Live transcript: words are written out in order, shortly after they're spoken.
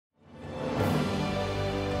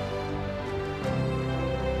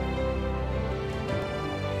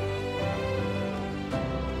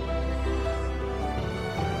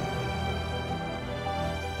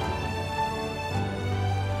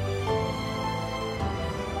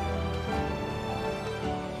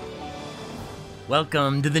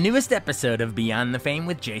Welcome to the newest episode of Beyond the Fame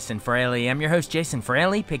with Jason Fraley. I'm your host, Jason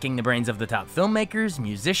Fraley, picking the brains of the top filmmakers,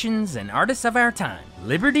 musicians, and artists of our time.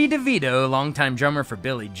 Liberty DeVitto, longtime drummer for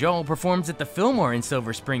Billy Joel, performs at the Fillmore in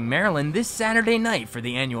Silver Spring, Maryland this Saturday night for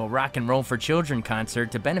the annual Rock and Roll for Children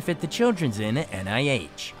concert to benefit the Children's Inn at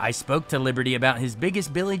NIH. I spoke to Liberty about his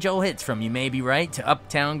biggest Billy Joel hits, from You May Be Right to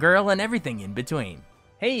Uptown Girl and everything in between.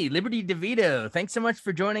 Hey, Liberty DeVitto, thanks so much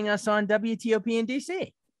for joining us on WTOP in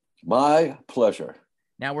DC. My pleasure.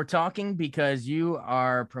 Now we're talking because you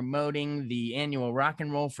are promoting the annual Rock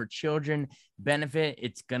and Roll for Children benefit.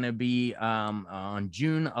 It's going to be on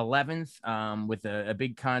June 11th with a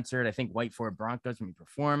big concert. I think White Ford Broncos going to be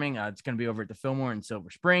performing. It's going to be over at the Fillmore in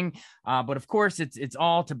Silver Spring. But of course, it's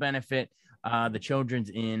all to benefit the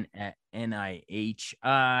Children's Inn at NIH.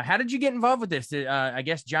 How did you get involved with this? I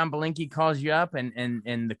guess John Belinkie calls you up, and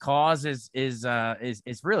the cause is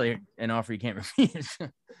really an offer you can't refuse.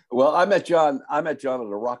 Well, I met John at a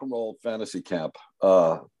rock and roll fantasy camp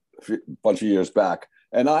a bunch of years back.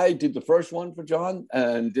 And I did the first one for John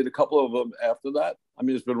and did a couple of them after that. I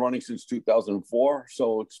mean, it's been running since 2004,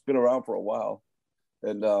 so it's been around for a while.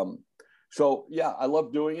 And so, yeah, I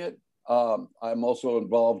love doing it. I'm also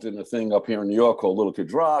involved in a thing up here in New York called Little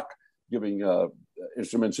Kids Rock, giving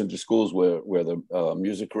instruments into schools where the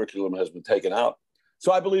music curriculum has been taken out.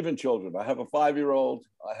 So I believe in children. I have a 5-year-old.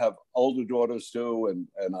 I have older daughters too,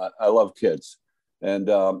 and I love kids. And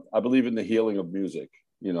I believe in the healing of music,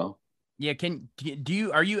 you know? Yeah.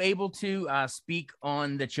 Are you able to speak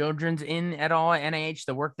on the Children's Inn at all at NIH,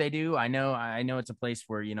 the work they do? I know it's a place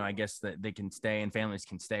where, I guess that they can stay and families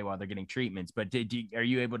can stay while they're getting treatments, but are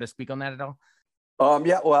you able to speak on that at all?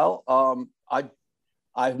 Yeah, well,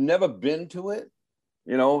 I've never been to it,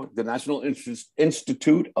 the National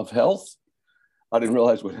Institute of Health. I didn't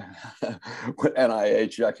realize what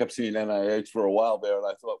NIH. I kept seeing NIH for a while there, and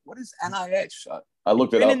I thought, "What is NIH?" I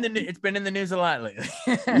looked it up. It's been in the news a lot lately.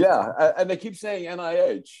 Yeah, and they keep saying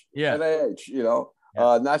NIH. Yeah,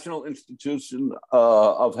 NIH. National Institution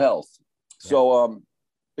of Health. So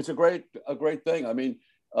it's a great thing. I mean,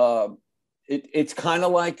 it's kind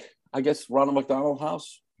of like, I guess, Ronald McDonald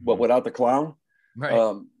House, but without the clown.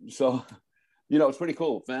 Right. So, it's pretty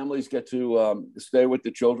cool. Families get to stay with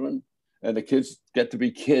the children. And the kids get to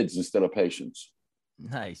be kids instead of patients.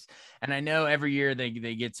 Nice. And I know every year they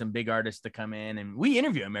get some big artists to come in, and we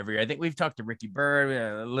interview them every year. I think we've talked to Ricky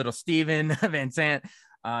Byrd, Little Steven, Van Sant,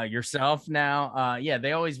 yourself now.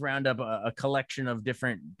 They always round up a collection of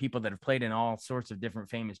different people that have played in all sorts of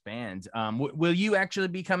different famous bands. Will you actually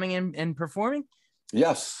be coming in and performing?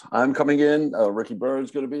 Yes, I'm coming in. Ricky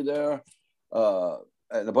Byrd's going to be there.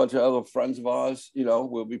 And a bunch of other friends of ours,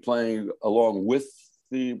 we'll be playing along with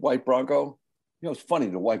the White Bronco. It's funny,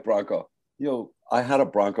 the White Bronco. I had a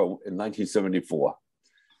Bronco in 1974.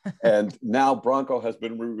 And now Bronco has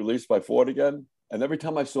been re-released by Ford again. And every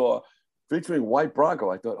time I saw featuring White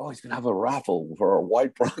Bronco, I thought, he's going to have a raffle for a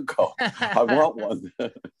White Bronco. I want one.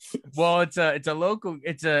 Well, it's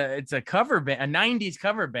a cover band, a 90s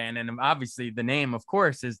cover band. And obviously the name, of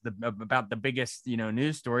course, is about the biggest,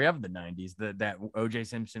 news story of the 90s, that O.J.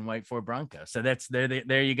 Simpson White Ford Bronco. So that's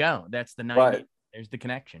there you go. That's the 90s. Right. There's the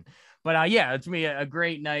connection. But it's gonna be a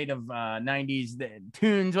great night of 90s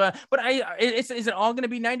tunes. But is it all going to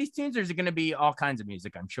be 90s tunes, or is it going to be all kinds of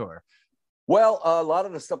music? I'm sure. Well, a lot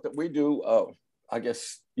of the stuff that we do, I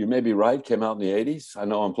guess You May Be Right came out in the 80s. I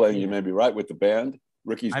know I'm playing You May Be Right with the band.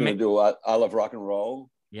 Ricky's going to do I Love Rock and Roll.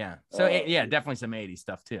 Yeah. So definitely some 80s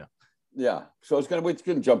stuff too. Yeah. So it's going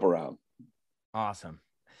to jump around. Awesome.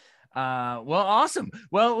 Well, awesome.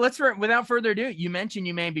 Well, without further ado, you mentioned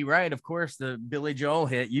You May Be Right. Of course, the Billy Joel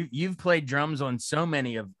hit. You've played drums on so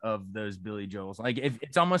many of those Billy Joels. Like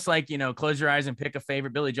it's almost like, close your eyes and pick a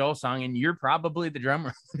favorite Billy Joel song, and you're probably the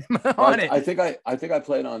drummer on it. I think I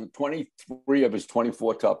played on 23 of his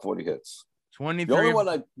 24 top 40 hits. 23.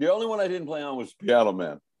 The only one I didn't play on was Piano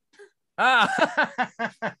Man.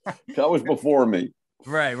 That was before me.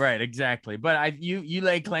 Right, exactly. But you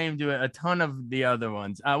lay claim to a ton of the other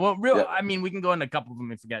ones. I mean, we can go into a couple of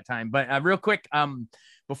them if we got time. But real quick,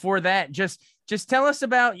 before that, just tell us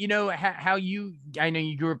about how I know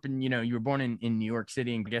you grew up in you were born in New York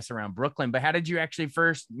City and I guess around Brooklyn. But how did you actually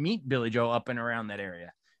first meet Billy Joel up and around that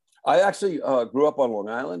area? I actually grew up on Long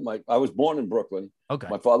Island. I was born in Brooklyn. Okay.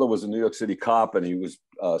 My father was a New York City cop, and he was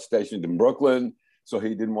stationed in Brooklyn, so he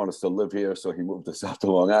didn't want us to live here, so he moved us out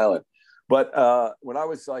to Long Island. But when I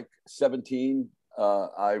was like 17,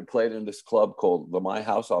 I played in this club called the My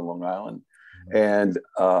House on Long Island. And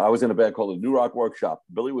I was in a band called the New Rock Workshop.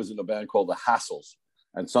 Billy was in a band called the Hassles.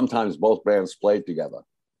 And sometimes both bands played together.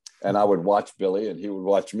 And I would watch Billy and he would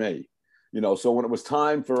watch me. So when it was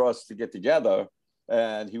time for us to get together,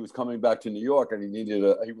 and he was coming back to New York, and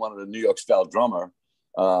he wanted a New York style drummer.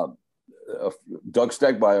 Doug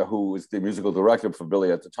Stegmeyer, who was the musical director for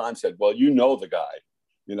Billy at the time, said, "Well, you know the guy,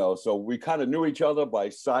 So we kind of knew each other by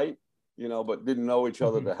sight, but didn't know each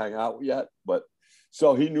other to hang out yet. But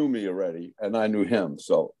so he knew me already, and I knew him.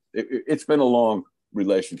 So it's been a long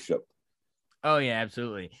relationship. Oh yeah,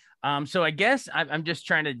 absolutely. So I guess I'm just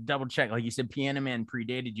trying to double check. Like you said, Piano Man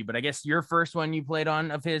predated you, but I guess your first one you played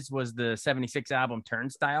on of his was the '76 album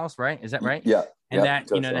Turnstiles, right? Is that right? Yeah. And yeah,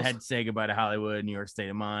 that, that had Say Goodbye to Hollywood, New York State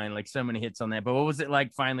of Mind, like so many hits on that. But what was it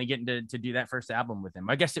like finally getting to do that first album with him?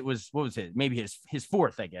 I guess it was, what was it? Maybe his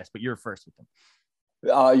fourth, I guess, but your first with him.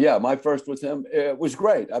 Yeah, my first with him. It was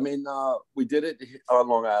great. I mean, we did it on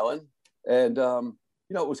Long Island, and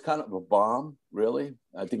it was kind of a bomb, really.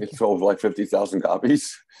 I think it sold like 50,000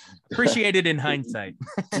 copies. Appreciated in hindsight.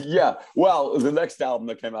 Yeah. Well, the next album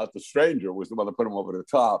that came out, The Stranger, was the one that put him over the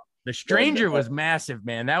top. The Stranger was massive,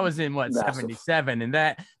 man. That was in what, massive. 77. And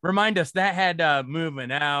that, remind us, that had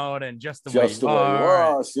Moving Out and Just the Way You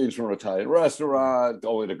Are. Scenes from an Italian Restaurant,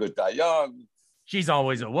 Only the Good Die Young. She's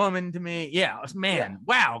Always a Woman to me. Yeah, man. Yeah.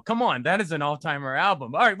 Wow. Come on. That is an all-timer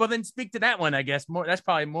album. All right. Well, then speak to that one, I guess. That's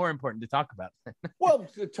probably more important to talk about. Well,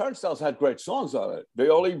 the Turnstiles had great songs on it.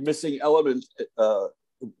 The only missing element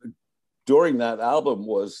during that album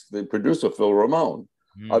was the producer, Phil Ramone.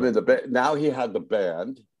 I mean, now he had the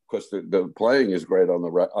band, because the playing is great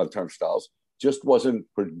on Turnstiles, just wasn't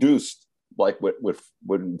produced like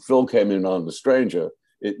when Phil came in on The Stranger.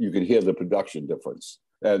 You could hear the production difference.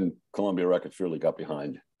 And Columbia Records really got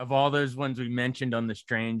behind. Of all those ones we mentioned on The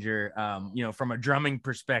Stranger, from a drumming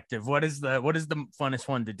perspective, what is the funnest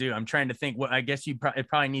one to do? I'm trying to think. What I guess it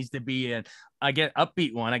probably needs to be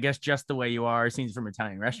upbeat one. I guess Just the Way You Are, Scenes from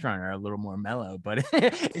Italian Restaurant are a little more mellow. But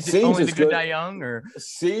is it Only the Good Die Young? Or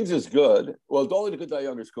Scenes is good. Well, Only the Good Die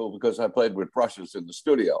Young is cool because I played with brushes in the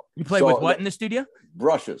studio. You played with what in the studio?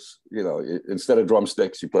 Brushes. Instead of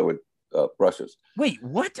drumsticks, you play with brushes. Wait,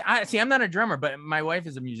 what? I'm not a drummer, but my wife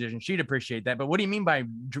is a musician. She'd appreciate that. But what do you mean by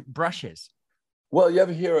brushes? Well, you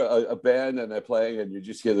ever hear a band and they're playing and you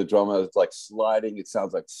just hear the drummer, it's like sliding. It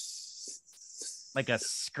sounds like a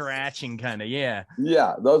scratching kind of, yeah.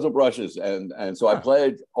 Yeah, those are brushes. And so I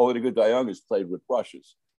played, Only the Good Die Young is played with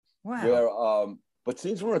brushes. Wow. Where, but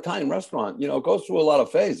Scenes from an Italian Restaurant, it goes through a lot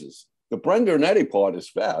of phases. The Brenda and Eddie part is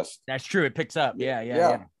fast. That's true. It picks up.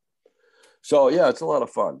 Yeah. So, yeah, it's a lot of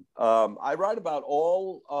fun. I write about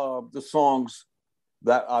all the songs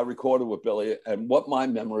that I recorded with Billy and what my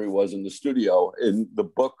memory was in the studio in the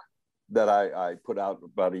book that I put out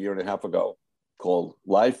about a year and a half ago called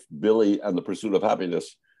Life, Billy, and the Pursuit of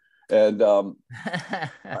Happiness. And all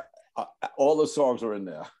the songs are in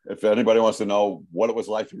there. If anybody wants to know what it was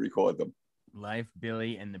like to record them. Life,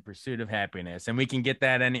 Billy, and the Pursuit of Happiness. And we can get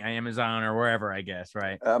that on Amazon or wherever, I guess,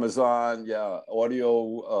 right? Amazon, yeah.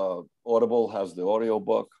 Audible has the audio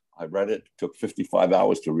book. I read it. Took 55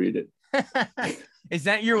 hours to read it. Is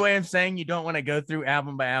that your way of saying you don't want to go through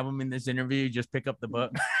album by album in this interview? Just pick up the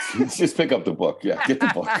book? Just pick up the book. Yeah, get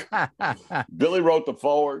the book. Billy wrote the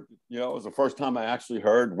foreword. It was the first time I actually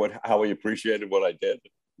heard how he appreciated what I did.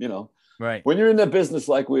 Right. When you're in the business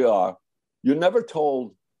like we are, you're never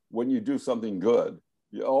told when you do something good.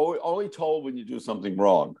 You're only told when you do something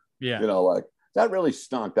wrong. Yeah. Like, that really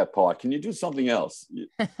stunk, that part. Can you do something else?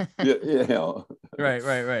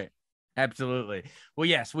 Right. Absolutely. Well,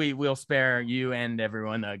 yes, we will spare you and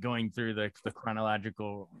everyone going through the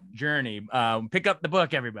chronological journey. Pick up the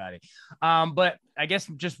book, everybody. But I guess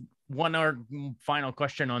just one final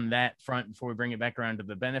question on that front before we bring it back around to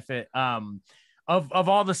the benefit. Of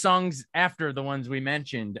all the songs after the ones we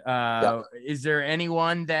mentioned, is there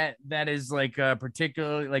anyone that is like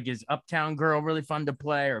particularly, like, is Uptown Girl really fun to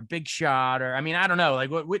play, or Big Shot, or I don't know, like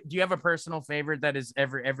what do you have a personal favorite that is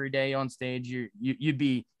every day on stage you'd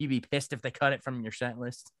be pissed if they cut it from your set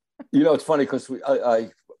list? It's funny because I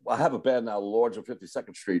have a band now, Lords of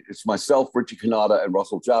 52nd Street. It's myself, Richie Canada, and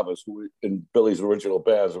Russell Chavez, who in Billy's original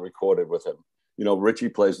bands are recorded with him. Richie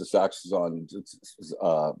plays the saxophone.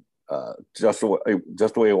 Just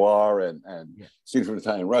the Way You Are, and Scenes from an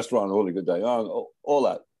Italian Restaurant, Only Good Die Young, all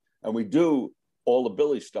that. And we do all the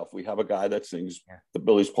Billy stuff. We have a guy that sings the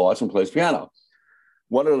Billy's parts and plays piano.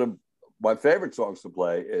 One of my favorite songs to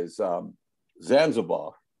play is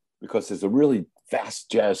Zanzibar, because there's a really fast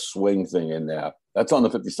jazz swing thing in there. That's on the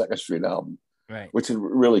 52nd Street album, right? Which is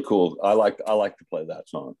really cool. I like to play that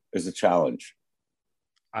song. It's a challenge.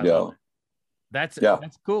 I love it. That's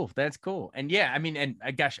cool. That's cool. And I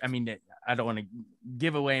don't want to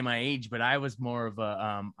give away my age, but I was more of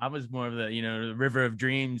the the River of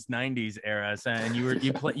Dreams '90s era. So, and you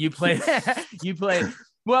played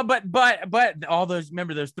Well, but all those,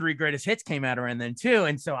 remember those three greatest hits came out around then too,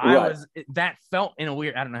 and so that felt in a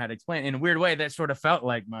weird, I don't know how to explain it, in a weird way, that sort of felt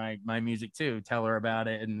like my music too. Tell Her About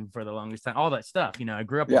It, and For the Longest Time, all that stuff. I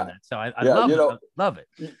grew up on that, so I love it.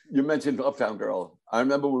 You mentioned Uptown Girl. I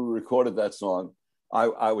remember when we recorded that song.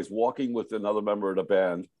 I was walking with another member of the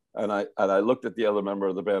band, and I looked at the other member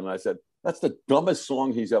of the band, and I said, "That's the dumbest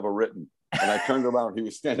song he's ever written." And I turned around, he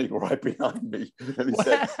was standing right behind me, and he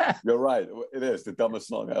said, "You're right, it is the dumbest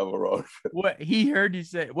song I ever wrote." What he heard you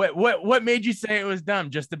say? What made you say it was dumb?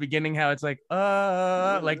 Just the beginning, how it's like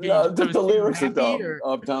the lyrics are dumb. Or...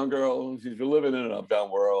 Uptown Girl, she's living in an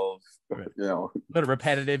uptown world. Right. A little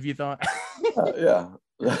repetitive, you thought? Yeah.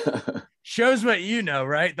 Shows what you know,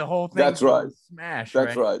 right? The whole thing. That's right. Smash.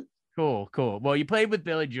 That's right. Cool. Well, you played with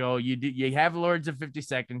Billy Joel. You have Lords of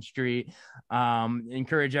 52nd Street.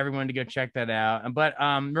 Encourage everyone to go check that out. But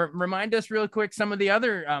remind us real quick some of the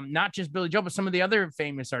other, not just Billy Joel, but some of the other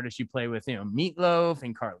famous artists you play with. Meatloaf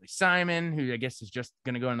and Carly Simon, who I guess is just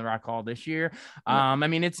going to go in the Rock Hall this year. I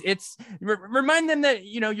mean, it's remind them that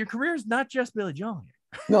your career is not just Billy Joel here.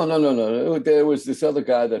 No. There was this other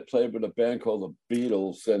guy that played with a band called the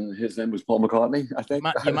Beatles, and his name was Paul McCartney, I think.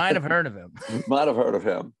 You might have heard of him. Might have heard of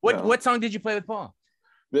him. What song did you play with Paul?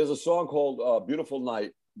 There's a song called Beautiful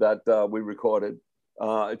Night that we recorded.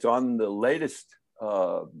 It's on the latest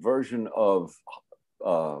version of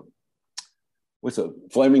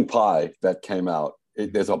Flaming Pie that came out.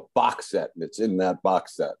 There's a box set, and it's in that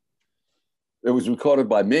box set. It was recorded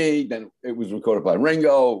by me, then it was recorded by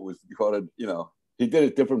Ringo. It was recorded, he did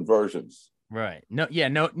it different versions. Right. No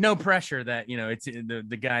pressure that, it's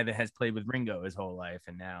the guy that has played with Ringo his whole life,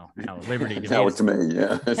 and now Liberty DeVitto. Now it's me.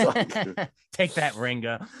 Yeah. It's take that,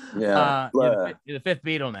 Ringo. Yeah. You're the fifth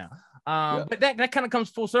Beatle now. But that kind of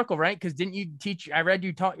comes full circle, right? Because didn't you I read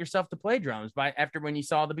you taught yourself to play drums after when you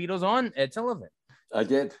saw the Beatles on Ed Sullivan. I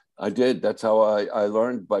did. That's how I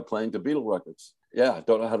learned, by playing the Beatle records. Yeah.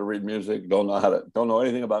 Don't know how to read music. Don't know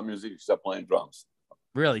anything about music except playing drums.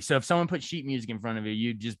 Really? So if someone put sheet music in front of you,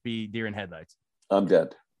 you'd just be deer in headlights. I'm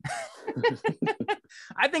dead.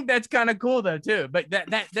 I think that's kind of cool though too. But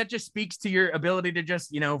that just speaks to your ability to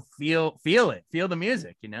just feel the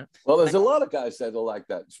music. Well, there's a lot of guys that are like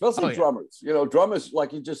that, especially drummers. Drummers,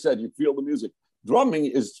 like you just said, you feel the music. Drumming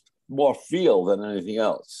is more feel than anything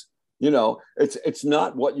else. It's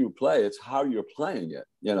not what you play; it's how you're playing it.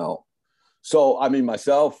 So I mean,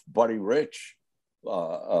 myself, Buddy Rich.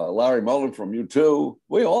 Larry Mullen from U2.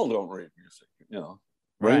 We all don't read music,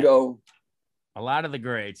 Ringo. A lot of the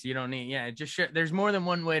greats. You don't need, there's more than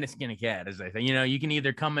one way to skin a cat, as I say. You can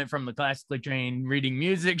either come in from the classically trained reading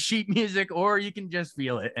music, sheet music, or you can just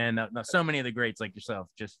feel it. And so many of the greats like yourself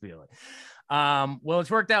just feel it. Well, it's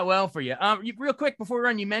worked out well for you. Real quick before we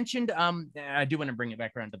run, you mentioned, I do want to bring it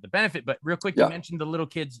back around to the benefit, but real quick, you mentioned the Little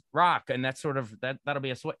Kids Rock, and that's sort of that'll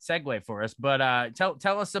be a segue for us. But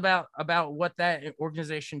tell us about what that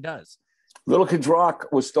organization does. Little Kids Rock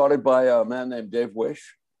was started by a man named Dave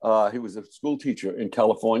Wish. He was a school teacher in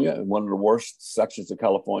California, in one of the worst sections of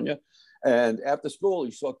California. And after school,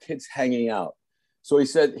 he saw kids hanging out. So he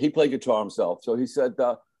said, he played guitar himself. So he said,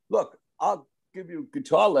 look, I'll give you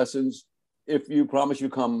guitar lessons if you promise you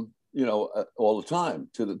come, all the time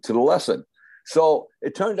to the lesson. So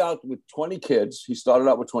it turned out with 20 kids, he started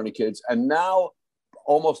out with 20 kids, and now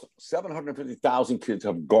almost 750,000 kids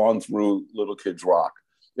have gone through Little Kids Rock.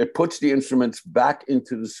 It puts the instruments back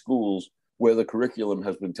into the schools where the curriculum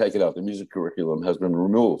has been taken out, the music curriculum has been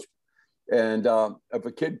removed. And if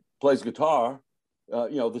a kid plays guitar,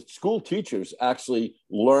 the school teachers actually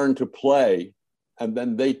learn to play, and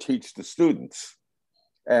then they teach the students.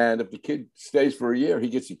 And if the kid stays for a year, he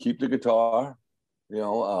gets to keep the guitar.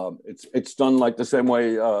 It's done like the same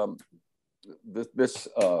way this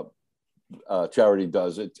charity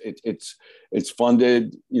does. It's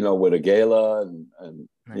funded, with a gala and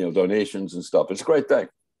donations and stuff. It's a great thing.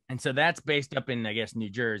 And so that's based up in, I guess, New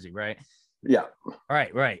Jersey, right? Yeah.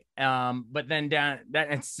 Right. But then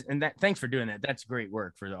thanks for doing that. That's great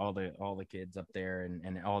work for all the kids up there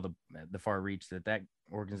and all the far reach that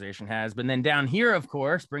organization has. But then down here, of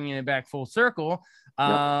course, bringing it back full circle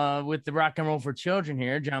with the Rock and Roll for Children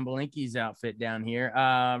here, John Belinke's outfit down here,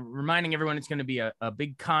 reminding everyone it's going to be a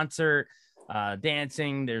big concert.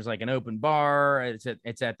 Dancing, there's like an open bar.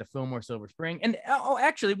 It's at the Fillmore Silver Spring. And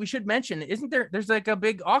actually, we should mention, there's like a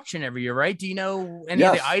big auction every year, right? Do you know any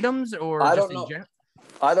of the items, or I just don't know. In general?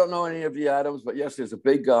 I don't know any of the items, but yes, there's a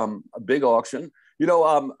big auction.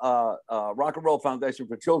 Rock and Roll Foundation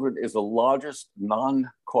for Children is the largest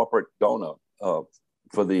non-corporate donor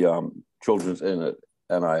for the children's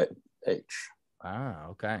NIH. Ah,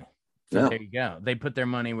 okay. So there you go. They put their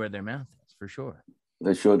money where their mouth is, for sure.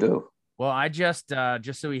 They sure do. Well, I just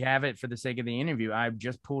so we have it for the sake of the interview, I've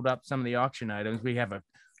just pulled up some of the auction items. We have a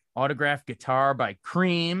autographed guitar by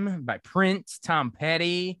Cream, by Prince, Tom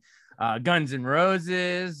Petty, Guns N'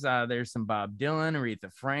 Roses. There's some Bob Dylan,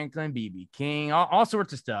 Aretha Franklin, BB King, all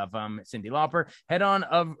sorts of stuff. Cyndi Lauper. Head on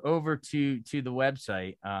over to the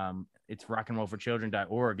website. It's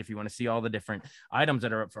rockandrollforchildren.org if you want to see all the different items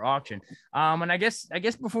that are up for auction. And I guess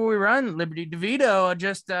before we run, Liberty DeVitto,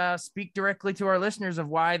 just speak directly to our listeners of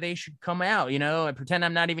why they should come out. I pretend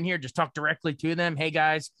I'm not even here. Just talk directly to them. Hey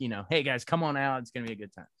guys, come on out. It's gonna be a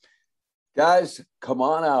good time. Guys, come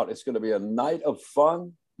on out. It's going to be a night of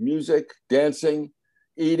fun, music, dancing,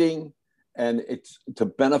 eating, and it's to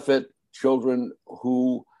benefit children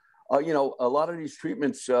who, a lot of these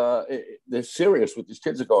treatments, they're serious what these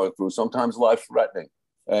kids are going through, sometimes life-threatening,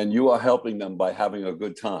 and you are helping them by having a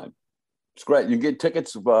good time. It's great. You get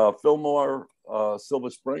tickets, Fillmore, Silver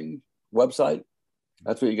Spring website.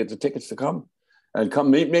 That's where you get the tickets to come. And come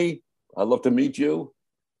meet me. I'd love to meet you,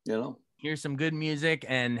 Hear some good music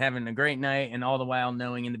and having a great night, and all the while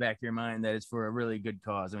knowing in the back of your mind that it's for a really good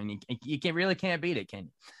cause. I mean, you really can't beat it, can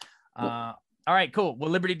you? All right, cool.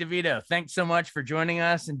 Well, Liberty DeVitto, thanks so much for joining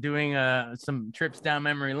us and doing some trips down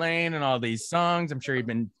memory lane and all these songs. I'm sure you've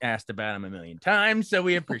been asked about them a million times, so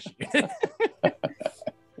we appreciate it.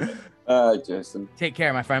 All right, Jason. Take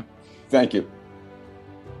care, my friend. Thank you.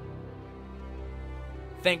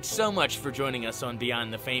 Thanks so much for joining us on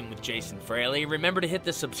Beyond the Fame with Jason Fraley. Remember to hit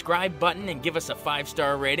the subscribe button and give us a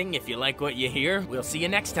 5-star rating if you like what you hear. We'll see you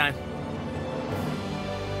next time.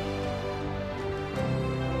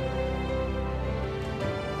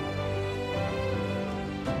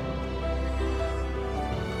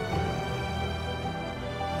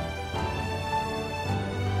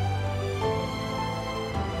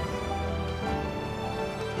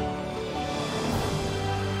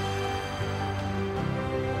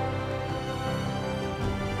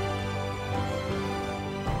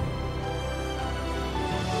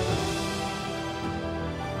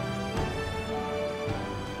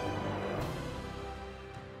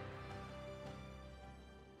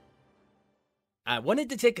 I wanted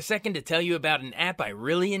to take a second to tell you about an app I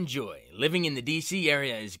really enjoy. Living in the DC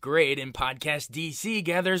area is great, and Podcast DC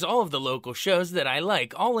gathers all of the local shows that I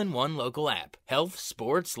like all in one local app. Health,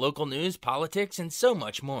 sports, local news, politics, and so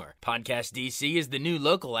much more. Podcast DC is the new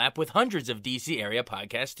local app with hundreds of DC area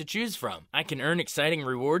podcasts to choose from. I can earn exciting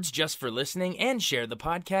rewards just for listening and share the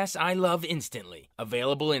podcasts I love instantly.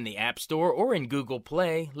 Available in the App Store or in Google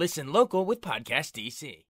Play. Listen local with Podcast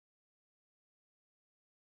DC.